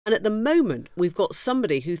And at the moment, we've got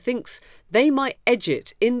somebody who thinks they might edge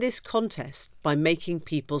it in this contest by making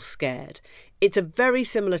people scared. It's a very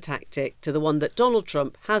similar tactic to the one that Donald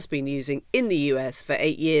Trump has been using in the US for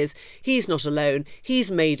 8 years. He's not alone. He's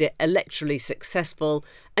made it electorally successful.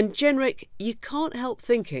 And Jenrick, you can't help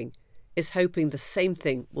thinking, is hoping the same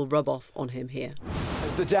thing will rub off on him here.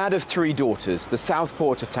 As the dad of 3 daughters, the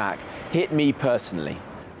Southport attack hit me personally.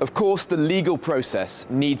 Of course, the legal process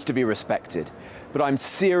needs to be respected, but I'm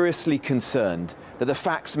seriously concerned that the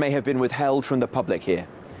facts may have been withheld from the public here.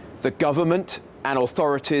 The government and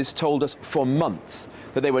authorities told us for months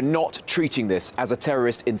that they were not treating this as a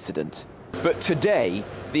terrorist incident. But today,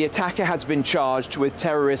 the attacker has been charged with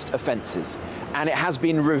terrorist offences, and it has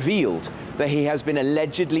been revealed that he has been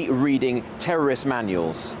allegedly reading terrorist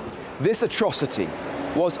manuals. This atrocity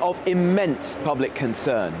was of immense public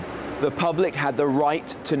concern. The public had the right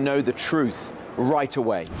to know the truth right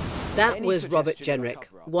away. That was Robert Jenrick,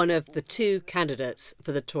 one of the 2 candidates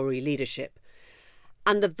for the Tory leadership.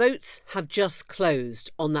 And the votes have just closed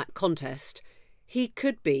on that contest. He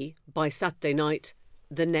could be, by Saturday night,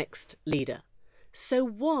 the next leader. So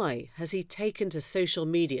why has he taken to social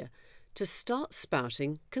media to start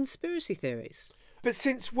spouting conspiracy theories? But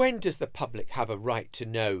since when does the public have a right to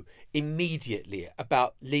know immediately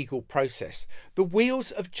about legal process? The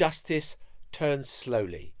wheels of justice turn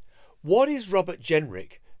slowly. What is Robert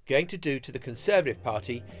Jenrick going to do to the Conservative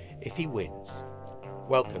Party if he wins?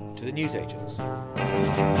 Welcome to the Newsagents.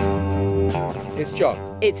 It's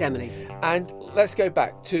John. It's Emily. And let's go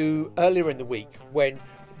back to earlier in the week when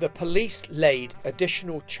the police laid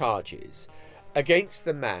additional charges against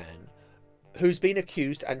the man who's been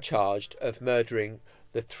accused and charged of murdering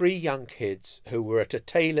the 3 young kids who were at a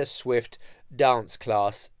Taylor Swift dance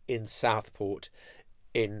class in Southport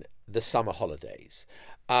in the summer holidays.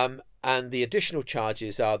 And the additional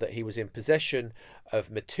charges are that he was in possession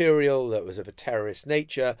of material that was of a terrorist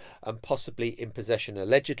nature and possibly in possession,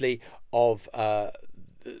 allegedly, of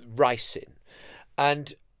ricin.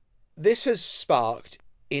 And this has sparked,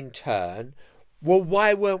 in turn, well,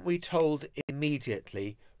 why weren't we told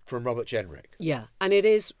immediately from Robert Jenrick? Yeah, and it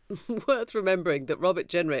is worth remembering that Robert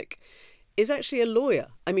Jenrick is actually a lawyer.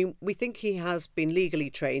 I mean, we think he has been legally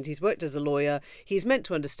trained. He's worked as a lawyer. He's meant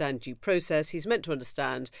to understand due process. He's meant to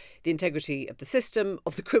understand the integrity of the system,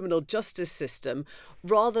 of the criminal justice system,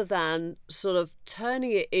 rather than sort of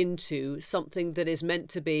turning it into something that is meant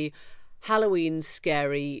to be Halloween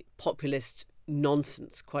scary populist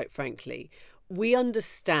nonsense, quite frankly. We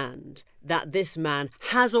understand that this man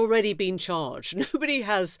has already been charged. Nobody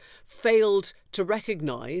has failed to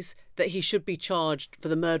recognise that he should be charged for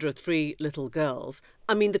the murder of 3 little girls.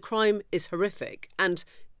 I mean, the crime is horrific, and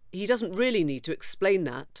he doesn't really need to explain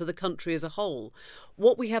that to the country as a whole.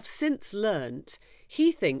 What we have since learnt,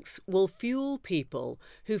 he thinks will fuel people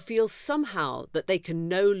who feel somehow that they can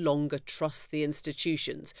no longer trust the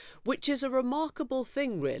institutions, which is a remarkable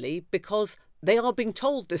thing, really, because they are being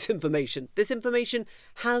told this information. This information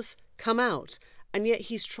has come out, and yet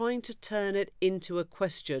he's trying to turn it into a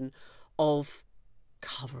question of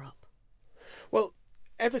cover-up. Well,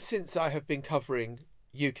 ever since I have been covering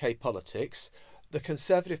UK politics, the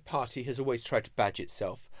Conservative Party has always tried to badge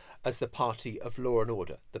itself as the party of law and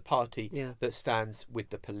order, the party that stands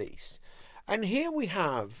with the police. And here we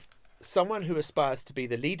have someone who aspires to be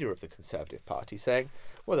the leader of the Conservative Party saying,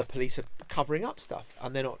 well, the police are covering up stuff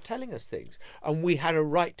and they're not telling us things, and we had a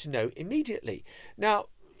right to know immediately. Now,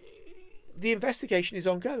 the investigation is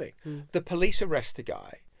ongoing. The police arrest the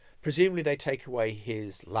guy. Presumably they take away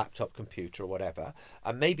his laptop, computer or whatever,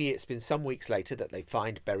 and maybe it's been some weeks later that they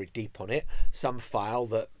find buried deep on it some file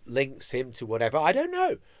that links him to whatever. I don't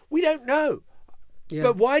know. We don't know. Yeah.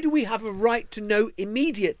 But why do we have a right to know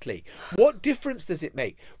immediately? What difference does it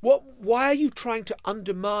make? Why are you trying to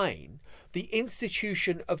undermine the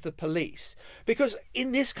institution of the police? Because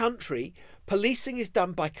in this country, policing is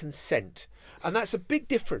done by consent. And that's a big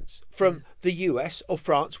difference from the US or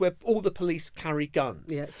France, where all the police carry guns.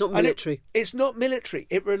 Yeah, it's not military. It's not military.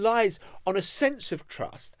 It relies on a sense of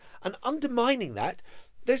trust. And undermining that,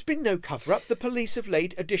 there's been no cover-up. The police have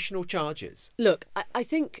laid additional charges. Look, I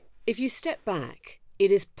think if you step back,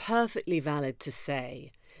 it is perfectly valid to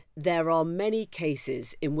say there are many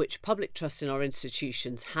cases in which public trust in our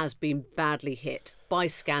institutions has been badly hit by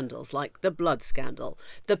scandals like the blood scandal,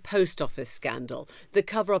 the post office scandal, the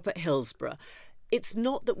cover-up at Hillsborough. It's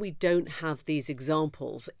not that we don't have these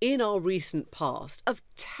examples in our recent past of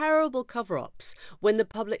terrible cover-ups when the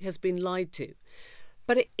public has been lied to.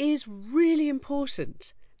 But it is really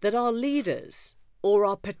important that our leaders, or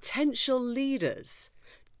our potential leaders,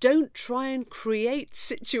 don't try and create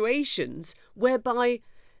situations whereby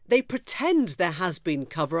They pretend there has been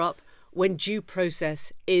cover-up when due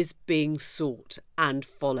process is being sought and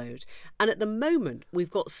followed. And at the moment, we've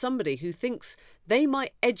got somebody who thinks they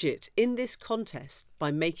might edge it in this contest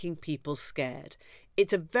by making people scared.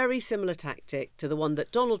 It's a very similar tactic to the one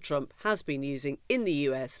that Donald Trump has been using in the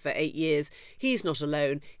US for 8 years. He's not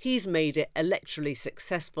alone. He's made it electorally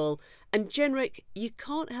successful. And Jenrick, you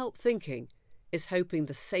can't help thinking, is hoping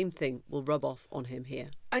the same thing will rub off on him here.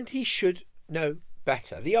 And he should know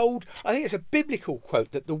better. I think it's a biblical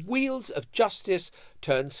quote that the wheels of justice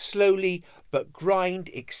turn slowly but grind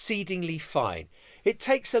exceedingly fine. It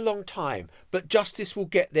takes a long time, but justice will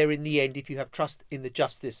get there in the end if you have trust in the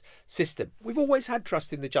justice system. We've always had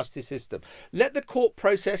trust in the justice system. Let the court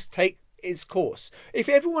process take its course. If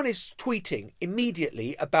everyone is tweeting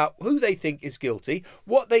immediately about who they think is guilty,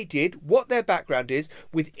 what they did, what their background is,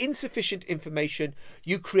 with insufficient information,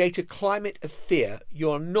 you create a climate of fear.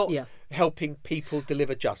 You're not helping people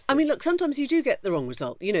deliver justice. I mean, look, sometimes you do get the wrong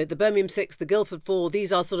result. You know, the Birmingham 6, the Guildford 4,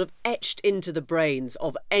 these are sort of etched into the brains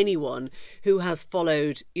of anyone who has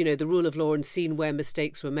followed, you know, the rule of law and seen where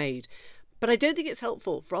mistakes were made. But I don't think it's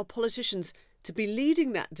helpful for our politicians to be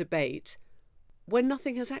leading that debate when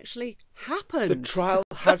nothing has actually happened. The trial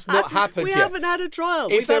has not happened We yet. haven't had a trial.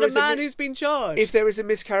 We've had a man who's been charged. If there is a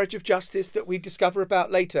miscarriage of justice that we discover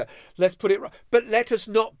about later, let's put it right. But let us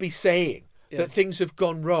not be saying that things have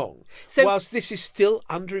gone wrong whilst this is still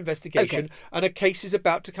under investigation and a case is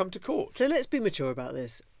about to come to court. So let's be mature about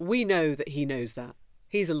this. We know that he knows that.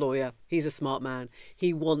 He's a lawyer. He's a smart man.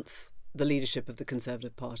 He wants the leadership of the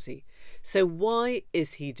Conservative Party. So why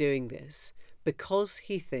is he doing this? Because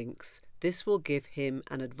he thinks this will give him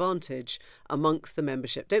an advantage amongst the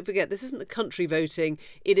membership. Don't forget, this isn't the country voting.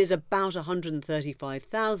 It is about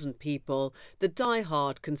 135,000 people, the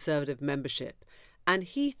die-hard Conservative membership. And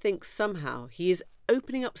he thinks somehow he is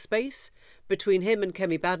opening up space between him and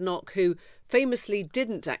Kemi Badenoch, who famously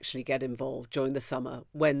didn't actually get involved during the summer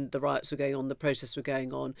when the riots were going on, the protests were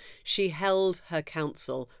going on. She held her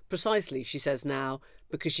counsel precisely, she says now,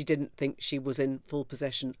 because she didn't think she was in full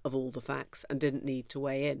possession of all the facts and didn't need to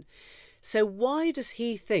weigh in. So why does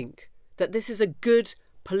he think that this is a good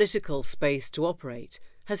political space to operate?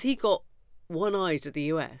 Has he got one eye to the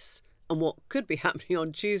US and what could be happening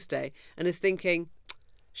on Tuesday and is thinking,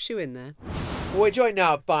 shoe in there? Well, we're joined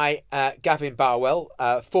now by Gavin Barwell,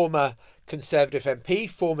 former Conservative MP,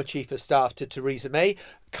 former Chief of Staff to Theresa May,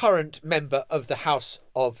 current member of the House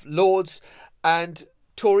of Lords, and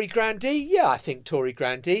Tory grandee. Yeah, I think Tory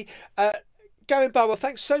grandee. Gavin Barwell,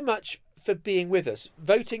 thanks so much for being with us.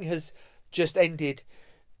 Voting has just ended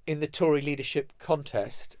in the Tory leadership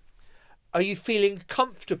contest. Are you feeling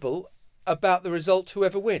comfortable about the result,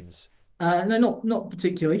 whoever wins? No, not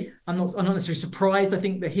particularly. I'm not necessarily surprised. I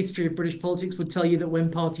think the history of British politics would tell you that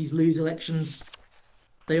when parties lose elections,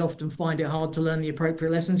 they often find it hard to learn the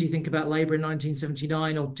appropriate lessons. You think about Labour in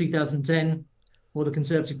 1979 or 2010, or the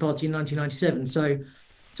Conservative Party in 1997. So,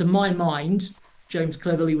 to my mind, James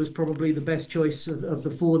Cleverly was probably the best choice of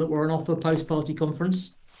the four that were on offer post-party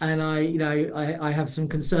conference. And I have some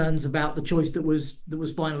concerns about the choice that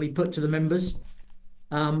was finally put to the members.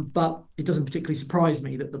 But it doesn't particularly surprise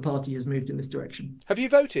me that the party has moved in this direction. Have you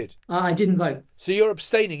voted? I didn't vote. So you're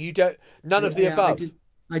abstaining. You don't. None of the above.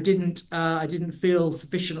 I didn't feel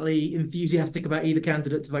sufficiently enthusiastic about either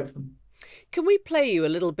candidate to vote for them. Can we play you a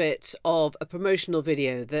little bit of a promotional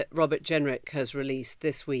video that Robert Jenrick has released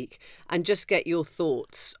this week and just get your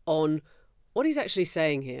thoughts on what he's actually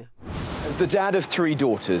saying here? As the dad of 3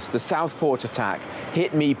 daughters, the Southport attack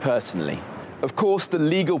hit me personally. Of course, the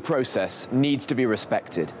legal process needs to be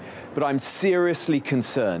respected, but I'm seriously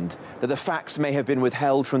concerned that the facts may have been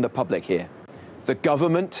withheld from the public here. The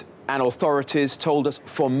government and authorities told us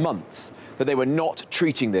for months that they were not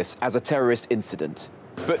treating this as a terrorist incident.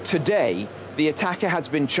 But today, the attacker has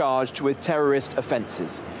been charged with terrorist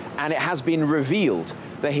offences, and it has been revealed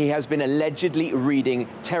that he has been allegedly reading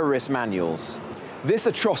terrorist manuals. This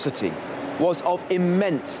atrocity was of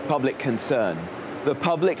immense public concern. The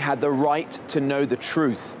public had the right to know the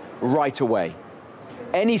truth right away.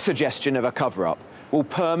 Any suggestion of a cover-up will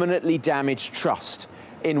permanently damage trust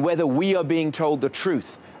in whether we are being told the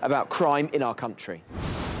truth about crime in our country.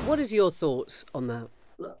 What is your thoughts on that?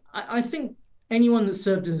 I think anyone that's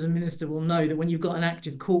served as a minister will know that when you've got an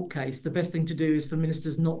active court case, the best thing to do is for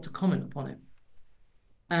ministers not to comment upon it.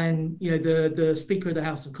 And, you know, the Speaker of the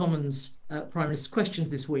House of Commons at Prime Minister's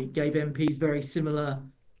Questions this week gave MPs very similar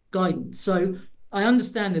guidance. So I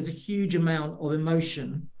understand there's a huge amount of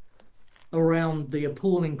emotion around the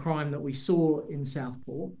appalling crime that we saw in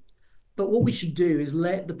Southport. But what we should do is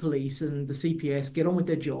let the police and the CPS get on with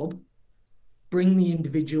their job, bring the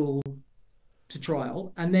individual to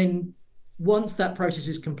trial. And then once that process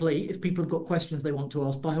is complete, if people have got questions they want to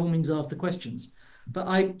ask, by all means ask the questions. But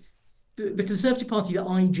the Conservative Party that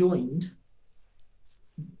I joined,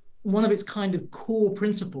 one of its kind of core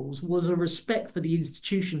principles was a respect for the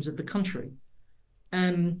institutions of the country.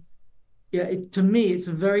 And yeah, to me, it's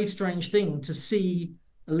a very strange thing to see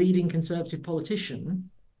a leading Conservative politician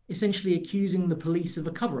essentially accusing the police of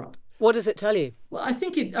a cover-up. What does it tell you? Well, I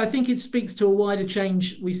think it speaks to a wider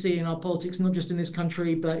change we see in our politics, not just in this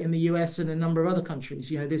country, but in the US and a number of other countries.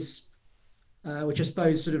 This, which I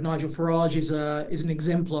suppose sort of Nigel Farage is an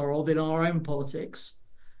exemplar of in our own politics.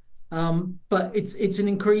 But it's an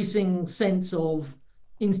increasing sense of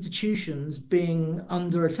institutions being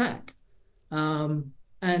under attack.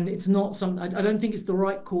 And it's not I don't think it's the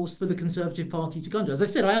right course for the Conservative Party to go under. As I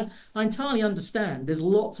said, I entirely understand there's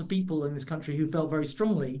lots of people in this country who felt very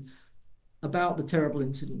strongly about the terrible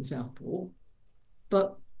incident in Southport.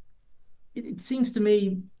 But it seems to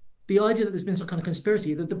me the idea that there's been some kind of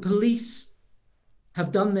conspiracy, that the police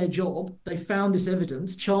have done their job, they found this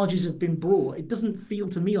evidence, charges have been brought. It doesn't feel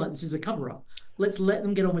to me like this is a cover-up. Let's let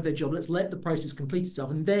them get on with their job. Let's let the process complete itself.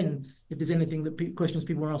 And then if there's anything questions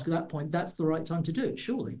people want to ask at that point, that's the right time to do it,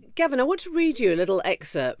 surely. Gavin, I want to read you a little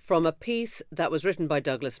excerpt from a piece that was written by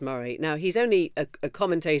Douglas Murray. Now, he's only a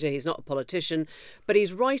commentator. He's not a politician, but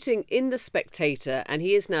he's writing in The Spectator, and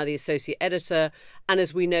he is now the associate editor. And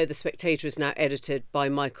as we know, The Spectator is now edited by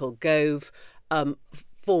Michael Gove,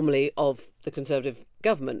 formerly of the Conservative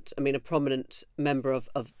government. I mean, a prominent member of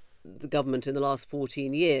the government in the last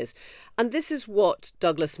 14 years. And this is what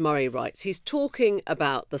Douglas Murray writes. He's talking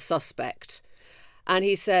about the suspect. And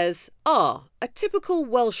he says, a typical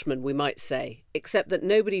Welshman, we might say, except that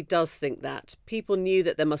nobody does think that. People knew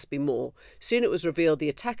that there must be more. Soon it was revealed the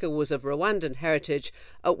attacker was of Rwandan heritage,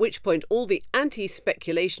 at which point all the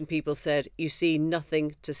anti-speculation people said, you see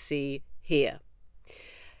nothing to see here.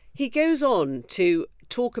 He goes on to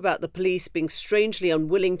talk about the police being strangely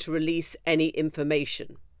unwilling to release any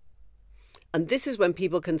information. And this is when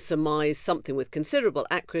people can surmise something with considerable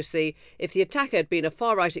accuracy. If the attacker had been a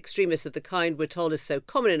far-right extremist of the kind we're told is so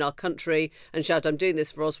common in our country and shout, I'm doing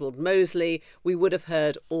this for Oswald Mosley, we would have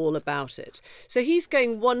heard all about it. So he's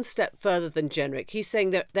going one step further than Jenrick. He's saying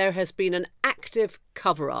that there has been an active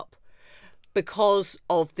cover-up because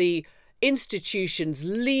of the institutions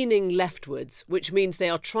leaning leftwards, which means they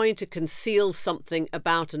are trying to conceal something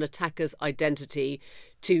about an attacker's identity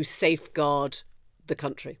to safeguard the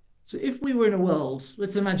country. So if we were in a world,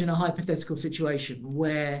 let's imagine a hypothetical situation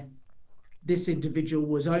where this individual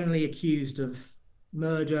was only accused of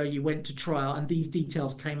murder, you went to trial, and these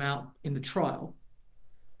details came out in the trial,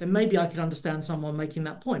 then maybe I could understand someone making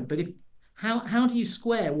that point. But how do you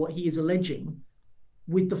square what he is alleging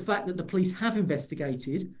with the fact that the police have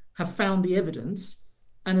investigated, have found the evidence,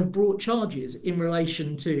 and have brought charges in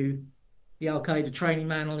relation to the Al-Qaeda training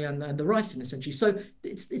manual and the ricin, essentially? So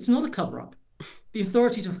it's not a cover-up. The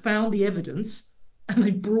authorities have found the evidence and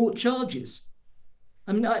they've brought charges.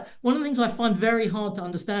 I mean, one of the things I find very hard to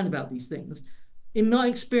understand about these things, in my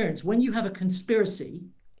experience, when you have a conspiracy,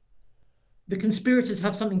 the conspirators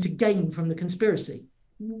have something to gain from the conspiracy.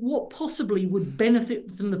 What possibly would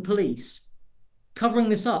benefit from the police covering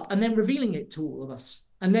this up and then revealing it to all of us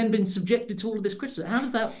and then being subjected to all of this criticism? How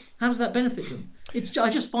does that benefit them? I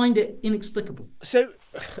just find it inexplicable. So,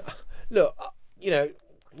 look,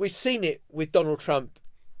 we've seen it with Donald Trump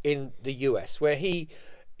in the US, where he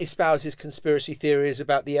espouses conspiracy theories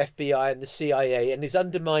about the FBI and the CIA and is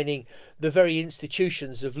undermining the very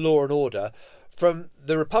institutions of law and order from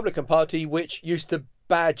the Republican Party, which used to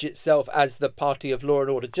badge itself as the party of law and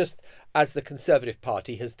order, just as the Conservative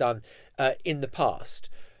Party has done in the past.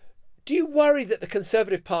 Do you worry that the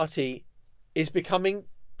Conservative Party is becoming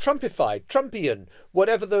Trumpified, Trumpian,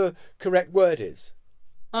 whatever the correct word is?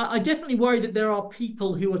 I definitely worry that there are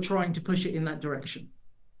people who are trying to push it in that direction.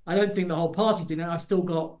 I don't think the whole party's doing it. I've still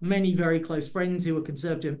got many very close friends who are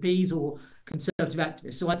Conservative MPs or Conservative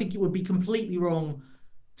activists. So I think it would be completely wrong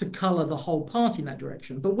to colour the whole party in that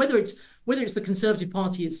direction. But whether it's the Conservative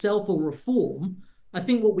Party itself or Reform, I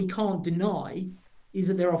think what we can't deny is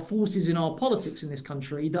that there are forces in our politics in this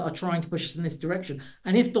country that are trying to push us in this direction.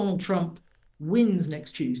 And if Donald Trump wins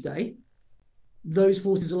next Tuesday, those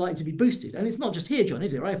forces are likely to be boosted. And it's not just here, John,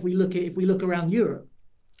 is it? Right? If we look around Europe,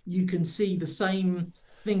 you can see the same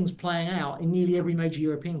things playing out in nearly every major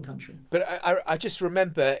European country. But I just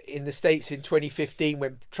remember in the States in 2015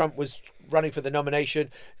 when Trump was running for the nomination,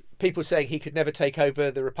 people saying he could never take over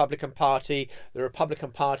the Republican Party. The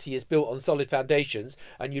Republican Party is built on solid foundations.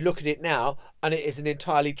 And you look at it now and it is an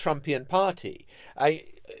entirely Trumpian party.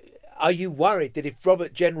 Are you worried that if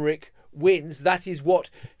Robert Jenrick wins, that is what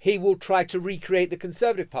he will try to recreate the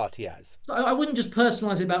Conservative Party as. I wouldn't just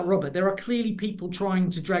personalise it about Robert. There are clearly people trying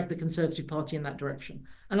to drag the Conservative Party in that direction.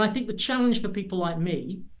 And I think the challenge for people like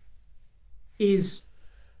me is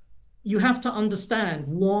you have to understand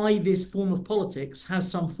why this form of politics has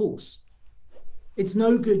some force. It's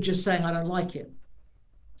no good just saying, I don't like it.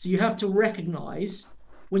 So you have to recognise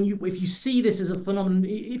if you see this as a phenomenon,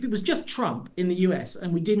 if it was just Trump in the US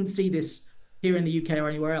and we didn't see this here in the UK or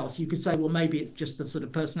anywhere else, you could say, well, maybe it's just a sort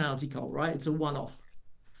of personality cult, right? It's a one-off.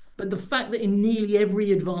 But the fact that in nearly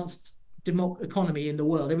every advanced economy in the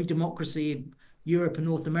world, every democracy in Europe and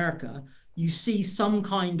North America, you see some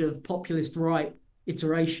kind of populist right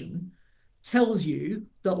iteration tells you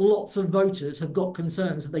that lots of voters have got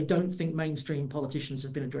concerns that they don't think mainstream politicians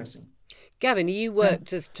have been addressing. Gavin, you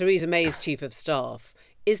worked as Theresa May's chief of staff.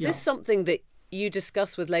 Is this something that you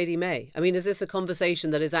discuss with Lady May? I mean, is this a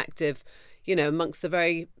conversation that is active, amongst the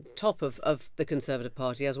very top of the Conservative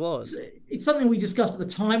Party as was? It's something we discussed at the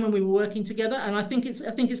time when we were working together, and I think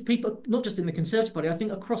it's people, not just in the Conservative Party, I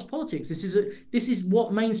think across politics. This is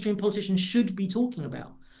what mainstream politicians should be talking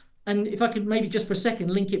about. And if I could maybe just for a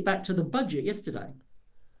second link it back to the budget yesterday.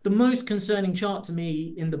 The most concerning chart to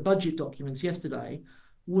me in the budget documents yesterday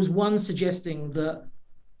was one suggesting that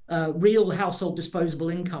real household disposable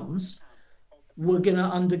incomes were going to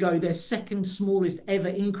undergo their second smallest ever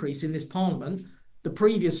increase in this parliament, the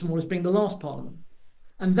previous smallest being the last parliament.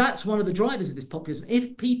 And that's one of the drivers of this populism.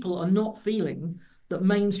 If people are not feeling that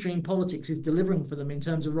mainstream politics is delivering for them in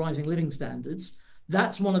terms of rising living standards,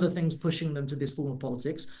 that's one of the things pushing them to this form of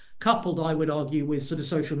politics, coupled, I would argue, with sort of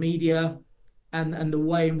social media and the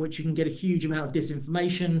way in which you can get a huge amount of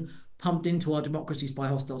disinformation pumped into our democracies by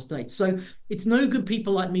hostile states. So it's no good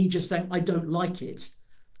people like me just saying, I don't like it.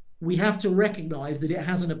 We have to recognise that it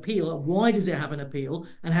has an appeal. Why does it have an appeal?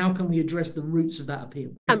 And how can we address the roots of that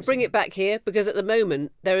appeal? And bring it back here, because at the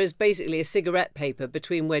moment, there is basically a cigarette paper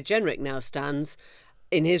between where Jenrick now stands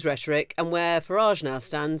in his rhetoric and where Farage now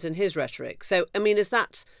stands in his rhetoric. So, I mean, is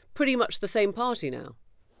that pretty much the same party now?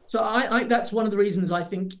 So I that's one of the reasons I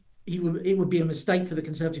think it would be a mistake for the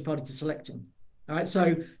Conservative Party to select him. All right,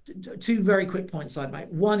 so two very quick points I'd make.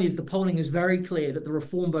 One is the polling is very clear that the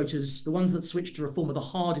Reform voters, the ones that switch to Reform, are the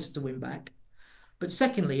hardest to win back. But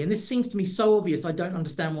secondly, and this seems to me so obvious, I don't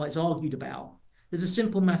understand why it's argued about, there's a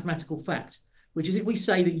simple mathematical fact, which is if we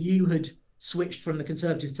say that you had switched from the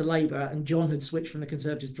Conservatives to Labour and John had switched from the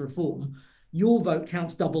Conservatives to Reform, your vote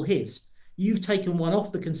counts double his. You've taken one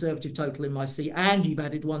off the Conservative total in my seat and you've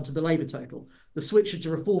added one to the Labour total. The switcher to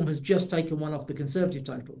Reform has just taken one off the Conservative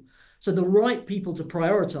total. So the right people to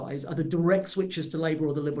prioritise are the direct switchers to Labour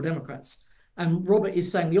or the Liberal Democrats. And Robert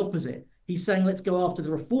is saying the opposite. He's saying let's go after the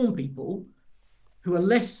Reform people who are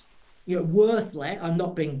less, worth less. I'm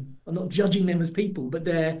not judging them as people, but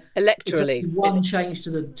they're electorally one change to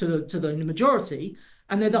the majority,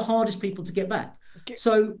 and they're the hardest people to get back.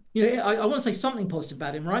 So I want to say something positive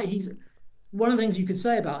about him, right? He's one of the things you could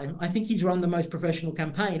say about him. I think he's run the most professional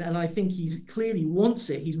campaign, and I think he's clearly wants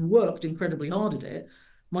it. He's worked incredibly hard at it.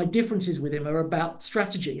 My differences with him are about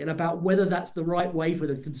strategy and about whether that's the right way for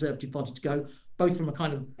the Conservative Party to go, both from a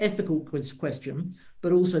kind of ethical question,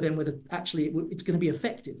 but also then whether actually it's going to be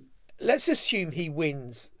effective. Let's assume he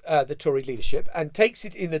wins the Tory leadership and takes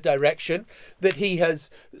it in the direction that he has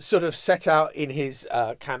sort of set out in his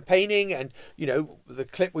campaigning. And, the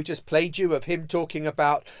clip we just played you of him talking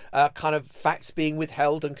about kind of facts being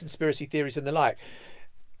withheld and conspiracy theories and the like.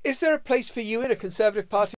 Is there a place for you in a Conservative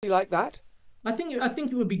Party like that? I think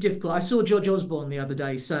it would be difficult. I saw George Osborne the other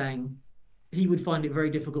day saying he would find it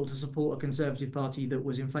very difficult to support a Conservative Party that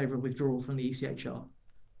was in favour of withdrawal from the ECHR.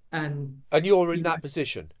 And you're in that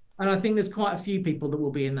position? And I think there's quite a few people that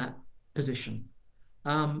will be in that position.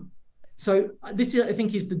 So this, I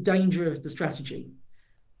think, is the danger of the strategy.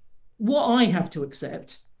 What I have to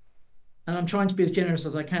accept, and I'm trying to be as generous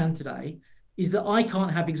as I can today, is that I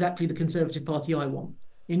can't have exactly the Conservative Party I want.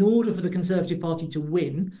 In order for the Conservative Party to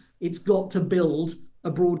win, it's got to build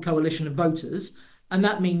a broad coalition of voters. And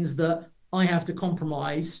that means that I have to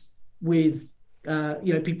compromise with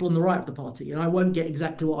people on the right of the party. And I won't get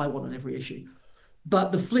exactly what I want on every issue.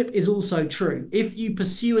 But the flip is also true. If you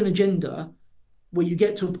pursue an agenda where you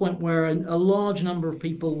get to a point where a large number of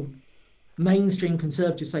people, mainstream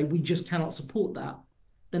Conservatives, say we just cannot support that,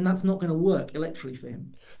 then that's not going to work electorally for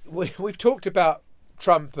him. We've talked about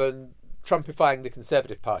Trump and Trumpifying the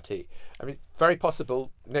Conservative Party. I mean, very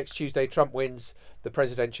possible next Tuesday Trump wins the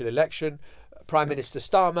presidential election. Prime Minister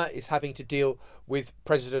Starmer is having to deal with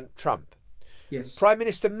President Trump. Yes. Prime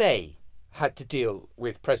Minister May had to deal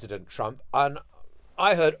with President Trump, and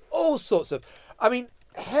I heard all sorts of,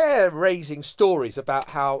 hair-raising stories about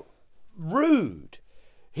how rude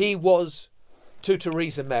he was to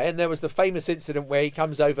Theresa May. And there was the famous incident where he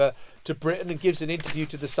comes over to Britain and gives an interview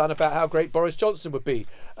to The Sun about how great Boris Johnson would be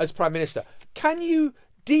as Prime Minister. Can you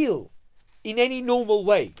deal in any normal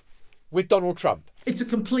way with Donald Trump? It's a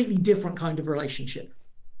completely different kind of relationship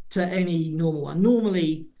to any normal one.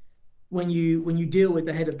 Normally, when you deal with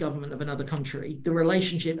the head of government of another country, the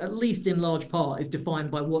relationship, at least in large part, is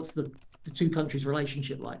defined by what's the two countries'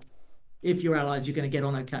 relationship like. If you're allies, you're going to get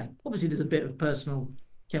on okay. Obviously, there's a bit of personal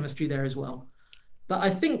chemistry there as well. But I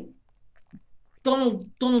think Donald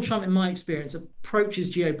Trump, in my experience,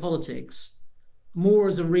 approaches geopolitics more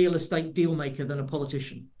as a real estate deal maker than a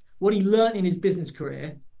politician. What he learned in his business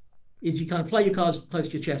career is you kind of play your cards close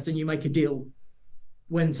to your chest and you make a deal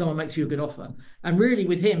when someone makes you a good offer. And really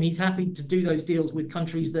with him, he's happy to do those deals with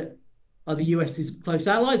countries that are the US's close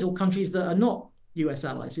allies or countries that are not US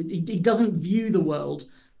allies. He doesn't view the world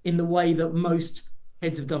in the way that most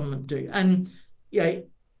heads of government do. And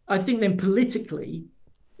I think then politically,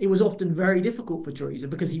 it was often very difficult for Theresa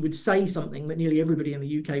because he would say something that nearly everybody in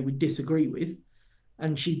the UK would disagree with.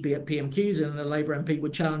 And she'd be at PMQs and the Labour MP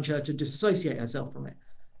would challenge her to disassociate herself from it.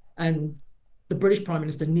 And the British Prime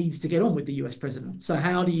Minister needs to get on with the US President. So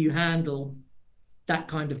how do you handle that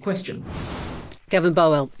kind of question? Gavin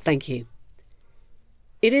Barwell, thank you.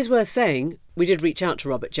 It is worth saying, we did reach out to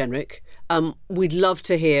Robert Jenrick. We'd love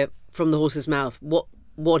to hear from the horse's mouth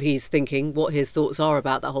what he's thinking, what his thoughts are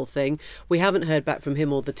about that whole thing. We haven't heard back from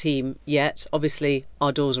him or the team yet. Obviously,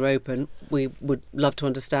 our doors are open. We would love to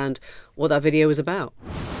understand what that video was about.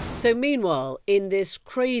 So meanwhile, in this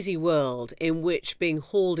crazy world in which being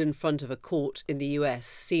hauled in front of a court in the US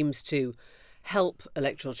seems to help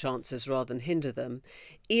electoral chances rather than hinder them,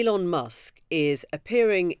 Elon Musk is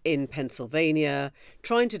appearing in Pennsylvania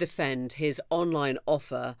trying to defend his online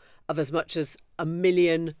offer of as much as $1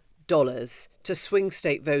 million to swing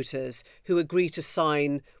state voters who agree to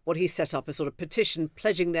sign what he set up, a sort of petition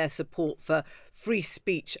pledging their support for free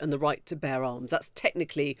speech and the right to bear arms. That's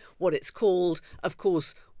technically what it's called. Of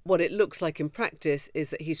course, what it looks like in practice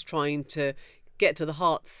is that he's trying to get to the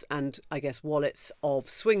hearts and, I guess, wallets of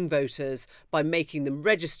swing voters by making them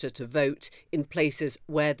register to vote in places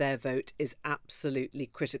where their vote is absolutely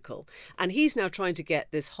critical. And he's now trying to get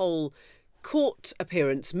this whole court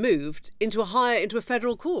appearance moved into a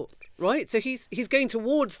federal court, right? So he's going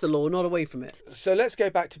towards the law, not away from it. So let's go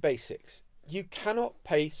back to basics. You cannot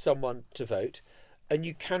pay someone to vote and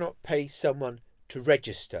you cannot pay someone to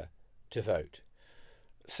register to vote.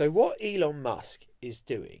 So what Elon Musk is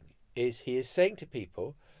doing is he is saying to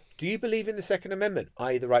people, do you believe in the Second Amendment,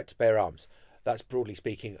 i.e. the right to bear arms? That's, broadly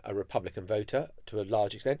speaking, a Republican voter to a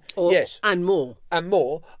large extent. Yes. And more. And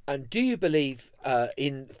more. And do you believe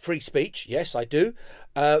in free speech? Yes, I do.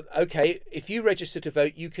 OK, if you register to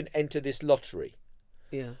vote, you can enter this lottery.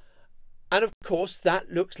 Yeah. And of course, that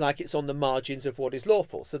looks like it's on the margins of what is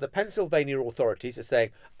lawful. So the Pennsylvania authorities are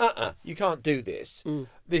saying, you can't do this.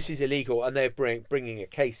 This is illegal. And they're bringing a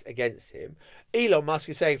case against him. Elon Musk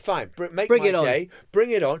is saying, fine, bring it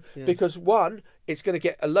on. Yeah. Because one, it's going to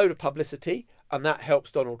get a load of publicity and that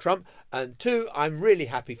helps Donald Trump. And two, I'm really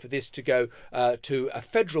happy for this to go to a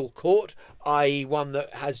federal court, i.e. one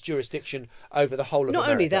that has jurisdiction over the whole of America.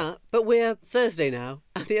 Not only that, but we're Thursday now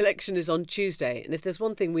and the election is on Tuesday. And if there's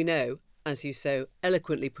one thing we know, as you so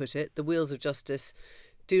eloquently put it, the wheels of justice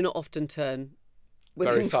do not often turn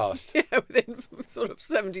very fast. Yeah, within sort of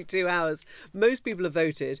 72 hours. Most people have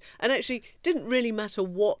voted. And actually, didn't really matter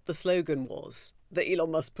what the slogan was that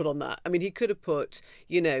Elon Musk put on that. I mean, he could have put,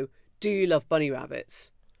 do you love bunny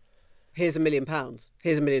rabbits? Here's £1 million.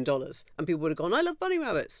 Here's $1 million. And people would have gone, I love bunny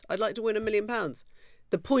rabbits. I'd like to win £1 million.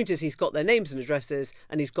 The point is he's got their names and addresses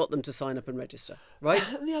and he's got them to sign up and register, right?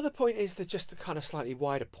 And the other point is that just a kind of slightly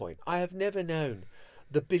wider point. I have never known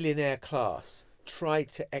the billionaire class try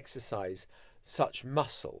to exercise such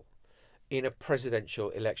muscle in a presidential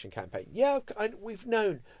election campaign. Yeah, we've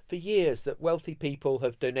known for years that wealthy people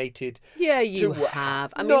have donated. Yeah, you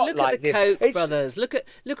have. I mean, look at the Koch brothers. Look at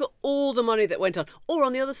all the money that went on. Or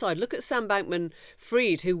on the other side, look at Sam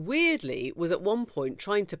Bankman-Fried, who weirdly was at one point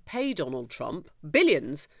trying to pay Donald Trump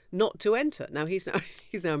billions not to enter. Now he's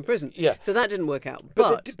now in prison. Yeah. So that didn't work out.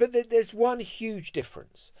 But there's one huge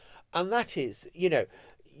difference, and that is,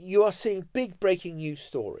 you are seeing big breaking news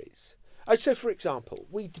stories. So, for example,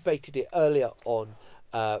 we debated it earlier on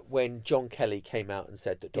when John Kelly came out and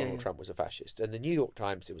said that Donald Trump was a fascist. And the New York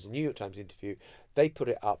Times, it was a New York Times interview, they put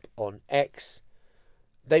it up on X.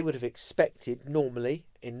 They would have expected normally,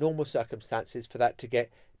 in normal circumstances, for that to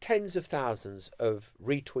get tens of thousands of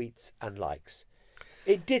retweets and likes.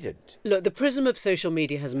 It didn't. Look, the prism of social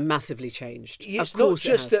media has massively changed. It's Of not course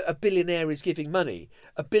just it has. that a billionaire is giving money.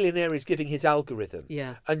 A billionaire is giving his algorithm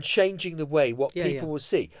and changing the way what people will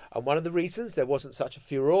see. And one of the reasons there wasn't such a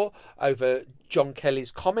furore over John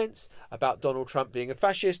Kelly's comments about Donald Trump being a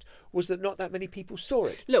fascist was that not that many people saw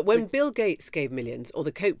it. Look, when Bill Gates gave millions or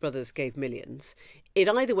the Koch brothers gave millions, it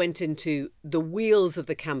either went into the wheels of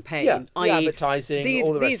the campaign, the advertising,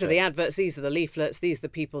 all the rest these are of the it. adverts, these are the leaflets, these are the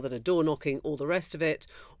people that are door knocking, all the rest of it,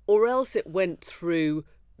 or else it went through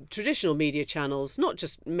traditional media channels, not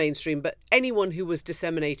just mainstream, but anyone who was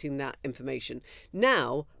disseminating that information.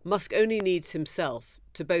 Now, Musk only needs himself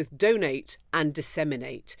to both donate and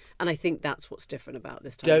disseminate. And I think that's what's different about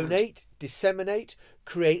this time. Donate, disseminate,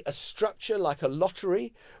 create a structure like a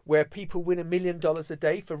lottery where people win $1 million a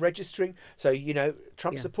day for registering. So, you know,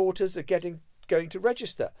 Trump supporters are going to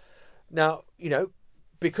register. Now, you know,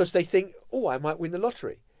 because they think, oh, I might win the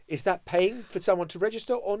lottery. Is that paying for someone to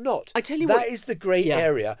register or not? I tell you that is the grey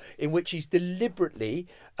area in which he's deliberately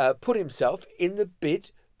put himself in the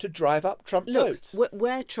bid to drive up Trump votes.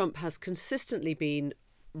 Where Trump has consistently been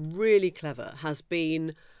really clever has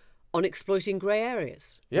been on exploiting grey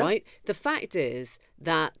areas, right? The fact is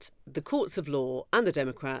that the courts of law and the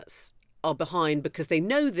Democrats are behind because they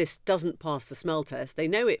know this doesn't pass the smell test. They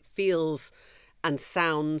know it feels and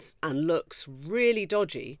sounds and looks really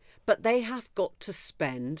dodgy, but they have got to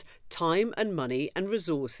spend time and money and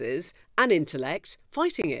resources and intellect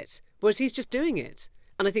fighting it, whereas he's just doing it.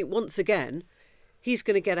 And I think once again, he's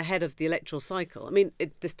going to get ahead of the electoral cycle. I mean,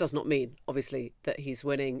 this does not mean, obviously, that he's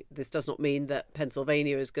winning. This does not mean that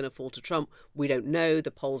Pennsylvania is going to fall to Trump. We don't know.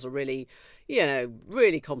 The polls are really,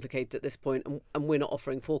 really complicated at this point, and we're not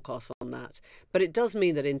offering forecasts on that. But it does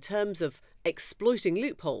mean that in terms of exploiting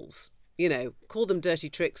loopholes, call them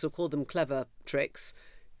dirty tricks or call them clever tricks,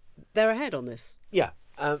 they're ahead on this. Yeah.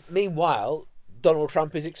 Meanwhile, Donald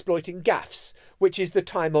Trump is exploiting gaffes, which is the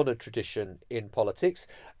time-honoured tradition in politics.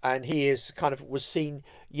 And he was seen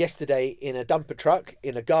yesterday in a dumper truck,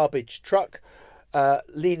 in a garbage truck,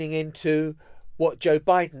 leaning into what Joe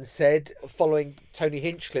Biden said following Tony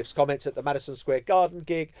Hinchcliffe's comments at the Madison Square Garden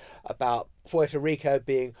gig about Puerto Rico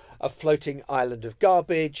being a floating island of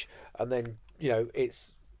garbage. And then,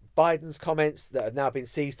 it's Biden's comments that have now been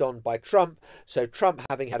seized on by Trump. So Trump,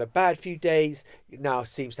 having had a bad few days, now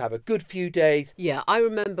seems to have a good few days. Yeah, I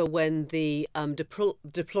remember when the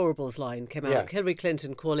deplorables line came out. Yeah. Hillary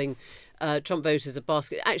Clinton calling Trump voters a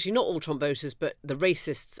basket. Actually, not all Trump voters, but the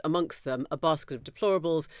racists amongst them, a basket of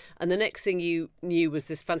deplorables. And the next thing you knew was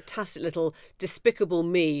this fantastic little Despicable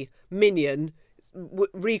Me minion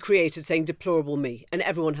recreated saying deplorable me, and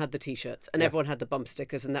everyone had the t-shirts and everyone had the bump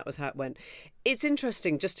stickers, and that was how it went. It's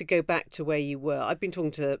interesting, just to go back to where you were. I've been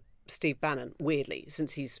talking to Steve Bannon, weirdly,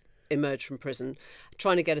 since he's emerged from prison,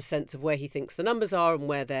 trying to get a sense of where he thinks the numbers are and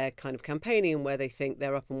where they're kind of campaigning and where they think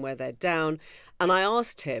they're up and where they're down. And I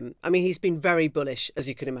asked him, I mean, he's been very bullish, as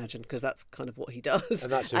you can imagine, because that's kind of what he does.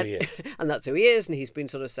 And that's who he is. And that's who he is. And he's been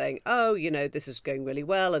sort of saying, oh, this is going really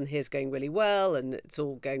well and here's going really well and it's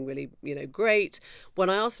all going really, great. When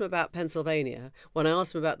I asked him about Pennsylvania, when I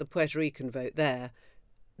asked him about the Puerto Rican vote there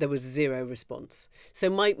was zero response. So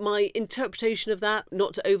my interpretation of that,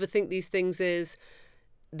 not to overthink these things, is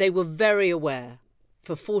they were very aware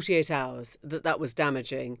for 48 hours that was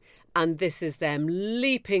damaging, and this is them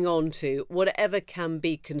leaping onto whatever can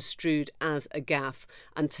be construed as a gaffe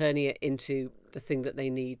and turning it into the thing that they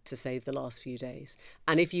need to save the last few days.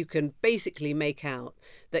 And if you can basically make out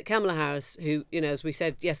that Kamala Harris, who, as we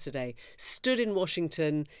said yesterday, stood in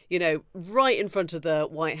Washington, right in front of the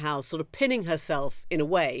White House, sort of pinning herself in a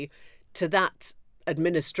way to that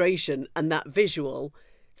administration and that visual,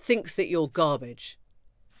 thinks that you're garbage,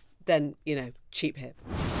 then, cheap hip.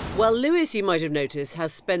 Well, Lewis, you might have noticed,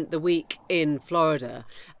 has spent the week in Florida,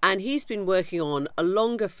 and he's been working on a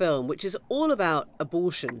longer film which is all about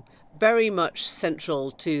abortion, very much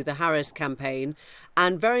central to the Harris campaign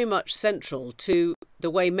and very much central to the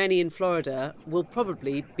way many in Florida will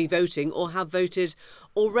probably be voting or have voted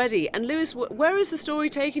already. And Lewis, where is the story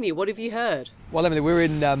taking you? What have you heard? Well, Emily, we're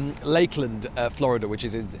in Lakeland, Florida, which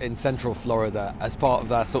is in central Florida, as part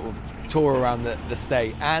of our sort of tour around the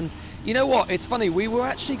state. And you know what? It's funny. We were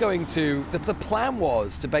actually going to... The plan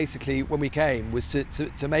was to basically, when we came, was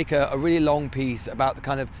to make a really long piece about the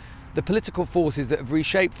kind of the political forces that have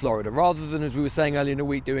reshaped Florida, rather than, as we were saying earlier in the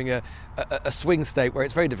week, doing a swing state where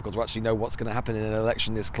it's very difficult to actually know what's going to happen in an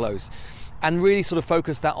election this close. And really sort of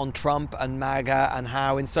focus that on Trump and MAGA and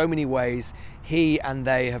how in so many ways he and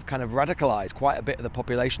they have kind of radicalized quite a bit of the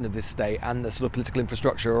population of this state and the sort of political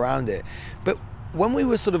infrastructure around it. But when we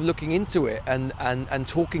were sort of looking into it and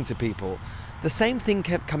talking to people, the same thing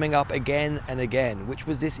kept coming up again and again, which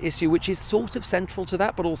was this issue which is sort of central to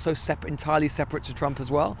that, but also entirely separate to Trump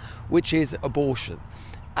as well, which is abortion.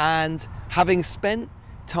 And having spent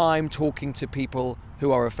time talking to people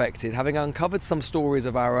who are affected, having uncovered some stories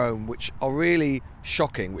of our own which are really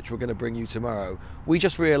shocking, which we're going to bring you tomorrow, we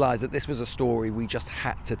just realised that this was a story we just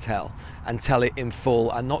had to tell, and tell it in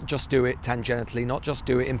full, and not just do it tangentially, not just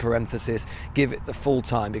do it in parenthesis, give it the full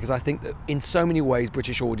time, because I think that in so many ways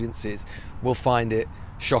British audiences will find it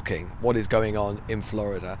shocking what is going on in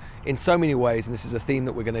Florida. In so many ways, and this is a theme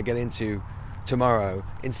that we're going to get into tomorrow,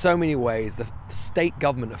 in so many ways the state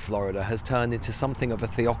government of Florida has turned into something of a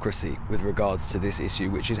theocracy with regards to this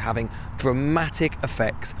issue, which is having dramatic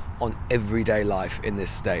effects on everyday life in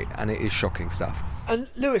this state, and it is shocking stuff. And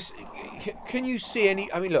Lewis, can you see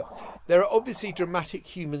any, I mean, look, there are obviously dramatic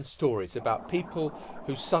human stories about people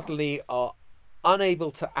who suddenly are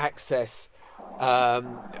unable to access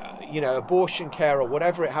abortion care or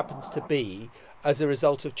whatever it happens to be as a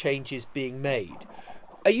result of changes being made.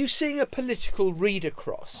 Are you seeing a political read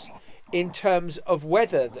across in terms of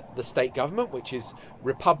whether the state government, which is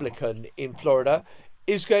Republican in Florida,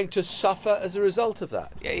 is going to suffer as a result of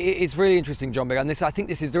that? It's really interesting, John. And I think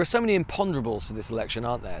there are so many imponderables to this election,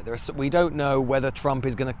 aren't there? We don't know whether Trump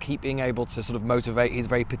is going to keep being able to sort of motivate his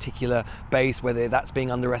very particular base, whether that's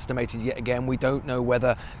being underestimated yet again. We don't know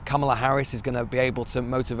whether Kamala Harris is going to be able to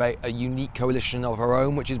motivate a unique coalition of her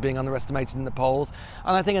own, which is being underestimated in the polls.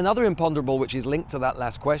 And I think another imponderable, which is linked to that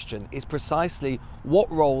last question, is precisely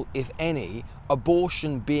what role, if any,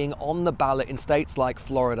 abortion being on the ballot in states like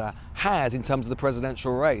Florida has in terms of the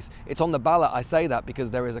presidential race. It's on the ballot, I say that because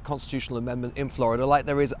there is a constitutional amendment in Florida, like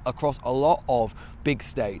there is across a lot of big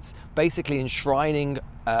states, basically enshrining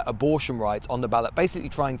abortion rights on the ballot, basically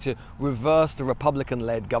trying to reverse the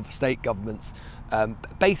Republican-led state government's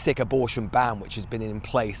basic abortion ban, which has been in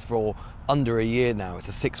place for under a year now. It's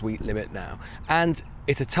a 6-week limit now. And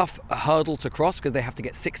it's a tough hurdle to cross because they have to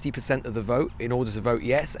get 60% of the vote in order to vote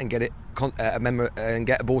yes and get it and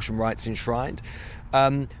get abortion rights enshrined.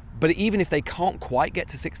 But even if they can't quite get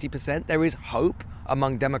to 60%, there is hope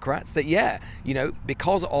among Democrats that,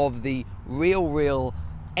 because of the real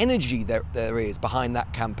energy there is behind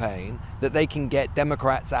that campaign, that they can get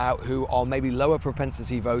Democrats out who are maybe lower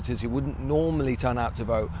propensity voters who wouldn't normally turn out to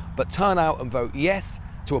vote, but turn out and vote yes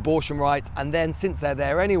to abortion rights, and then, since they're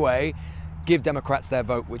there anyway, give Democrats their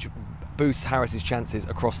vote, which boosts Harris's chances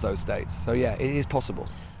across those states. So yeah, it is possible.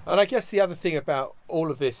 And I guess the other thing about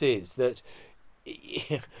all of this is that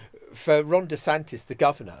for Ron DeSantis, the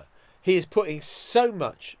governor, he is putting so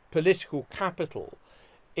much political capital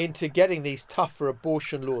into getting these tougher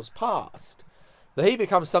abortion laws passed that he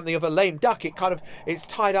becomes something of a lame duck. It's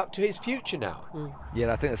tied up to his future now.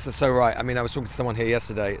 Yeah, I think that's so right. I mean, I was talking to someone here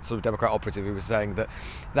yesterday, sort of Democrat operative, who was saying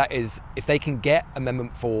that is, if they can get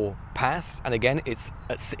Amendment 4 passed, and again, it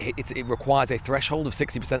requires a threshold of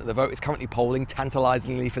 60% of the vote. It's currently polling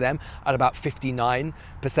tantalizingly for them at about 59%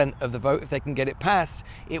 of the vote. If they can get it passed,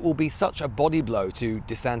 it will be such a body blow to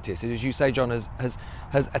DeSantis, who, as you say, John, has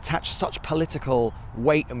attached such political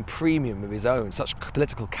weight and premium of his own, such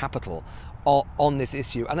political capital on this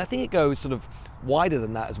issue. And I think it goes sort of wider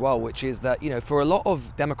than that as well, which is that, for a lot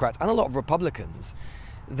of Democrats and a lot of Republicans,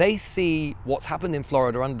 they see what's happened in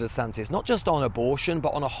Florida under DeSantis, not just on abortion,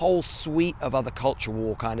 but on a whole suite of other culture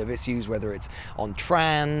war kind of issues, whether it's on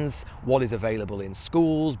trans, what is available in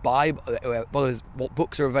schools, what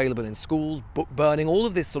books are available in schools, book burning, all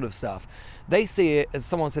of this sort of stuff. They see it, as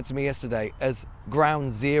someone said to me yesterday, as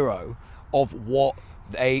ground zero of what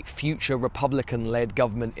a future Republican-led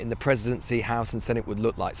government in the presidency, House and Senate would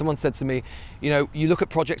look like. Someone said to me, you look at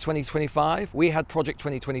Project 2025, we had Project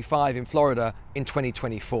 2025 in Florida in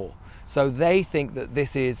 2024. So they think that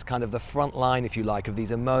this is kind of the front line, if you like, of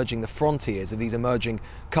these emerging, the frontiers of these emerging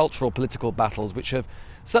cultural, political battles, which have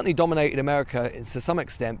certainly dominated America to some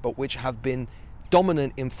extent, but which have been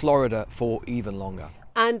dominant in Florida for even longer.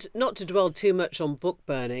 And not to dwell too much on book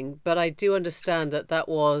burning, but I do understand that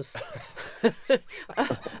was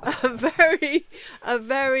a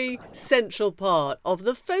very central part of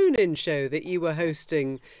the phone-in show that you were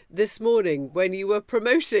hosting this morning, when you were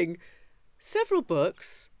promoting several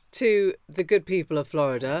books to the good people of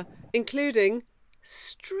Florida, including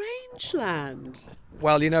Strangeland.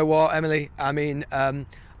 Well, you know what, Emily? I mean,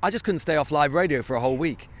 I just couldn't stay off live radio for a whole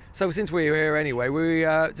week. So since we were here anyway, we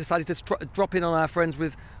decided to drop in on our friends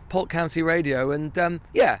with Polk County Radio, and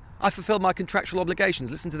I fulfilled my contractual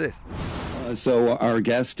obligations. Listen to this. So our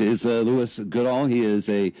guest is Lewis Goodall. He is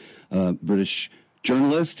a British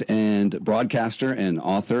journalist and broadcaster and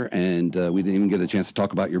author, and we didn't even get a chance to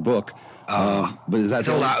talk about your book. But is that it's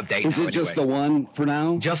all out of date. Is it just the one for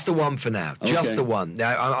now? Just the one for now. Okay. Just the one.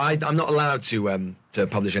 Now, I'm not allowed to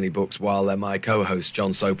publish any books while my co-host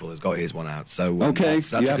John Sopel has got his one out. So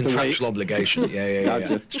that's a contractual obligation. Yeah.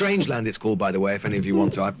 Gotcha. Strangeland, it's called, by the way. If any of you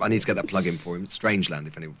want to, I need to get that plug in for him. It's Strangeland.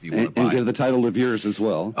 If any of you want to buy. And give the title of yours as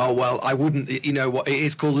well. Oh well, I wouldn't. You know what? It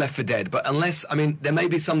is called Left for Dead. But there may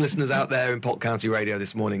be some listeners out there in Polk County Radio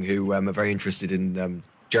this morning who are very interested in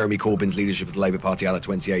Jeremy Corbyn's leadership of the Labour Party out of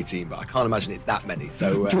 2018, but I can't imagine it's that many.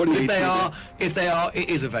 So if they are, it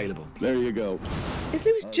is available. There you go. Is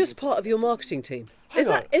Lewis just part of your marketing team? Is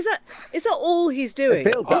that all he's doing?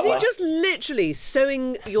 Is he just literally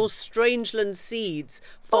sowing your Strangeland seeds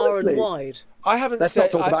far and wide? I haven't Let's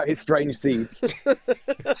not talk about his strange seeds.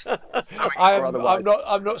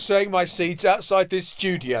 I'm not sowing my seeds outside this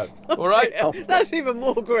studio. All right? That's even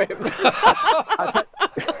more grim.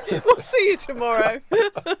 We'll see you tomorrow.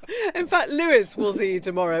 In fact, Lewis will see you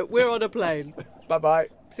tomorrow. We're on a plane. Bye-bye.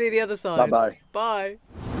 See you the other side. Bye-bye. Bye.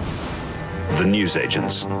 The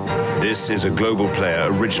Newsagents. This is a Global Player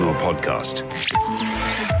original podcast.